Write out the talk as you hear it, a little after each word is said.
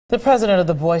The president of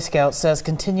the Boy Scouts says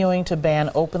continuing to ban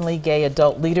openly gay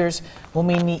adult leaders will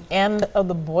mean the end of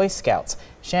the Boy Scouts.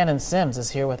 Shannon Sims is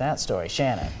here with that story.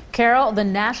 Shannon. Carol, the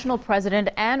national president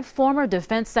and former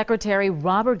Defense Secretary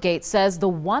Robert Gates says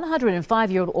the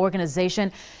 105-year-old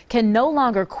organization can no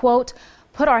longer, quote,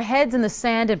 put our heads in the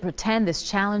sand and pretend this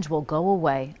challenge will go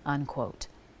away, unquote.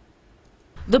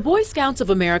 The Boy Scouts of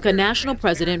America national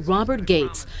president Robert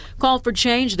Gates called for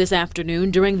change this afternoon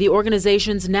during the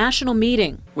organization's national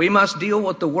meeting. We must deal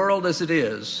with the world as it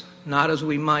is, not as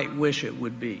we might wish it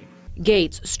would be.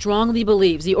 Gates strongly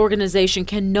believes the organization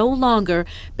can no longer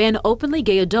ban openly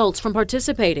gay adults from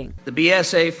participating. The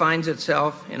BSA finds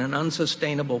itself in an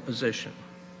unsustainable position,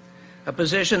 a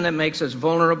position that makes us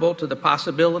vulnerable to the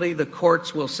possibility the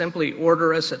courts will simply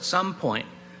order us at some point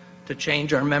to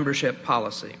change our membership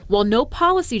policy. While no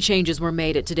policy changes were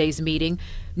made at today's meeting,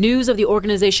 news of the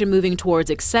organization moving towards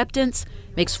acceptance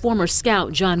makes former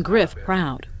Scout John Griff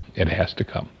proud. It has to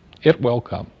come. It will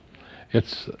come.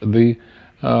 It's the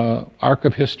arc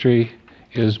of history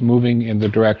is moving in the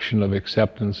direction of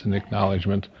acceptance and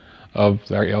acknowledgement of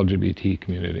our LGBT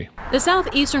community. The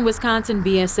Southeastern Wisconsin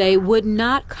BSA would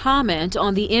not comment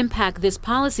on the impact this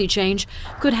policy change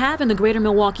could have in the greater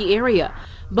Milwaukee area.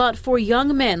 But for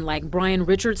young men like Brian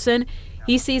Richardson,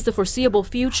 he sees the foreseeable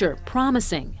future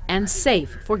promising and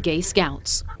safe for gay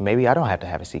scouts. Maybe I don't have to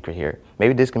have a secret here.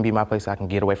 Maybe this can be my place I can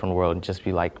get away from the world and just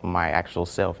be like my actual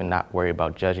self and not worry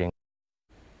about judging.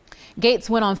 Gates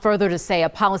went on further to say a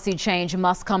policy change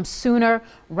must come sooner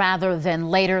rather than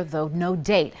later, though no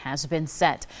date has been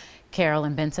set. Carol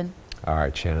and Benson. All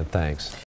right, Shannon, thanks.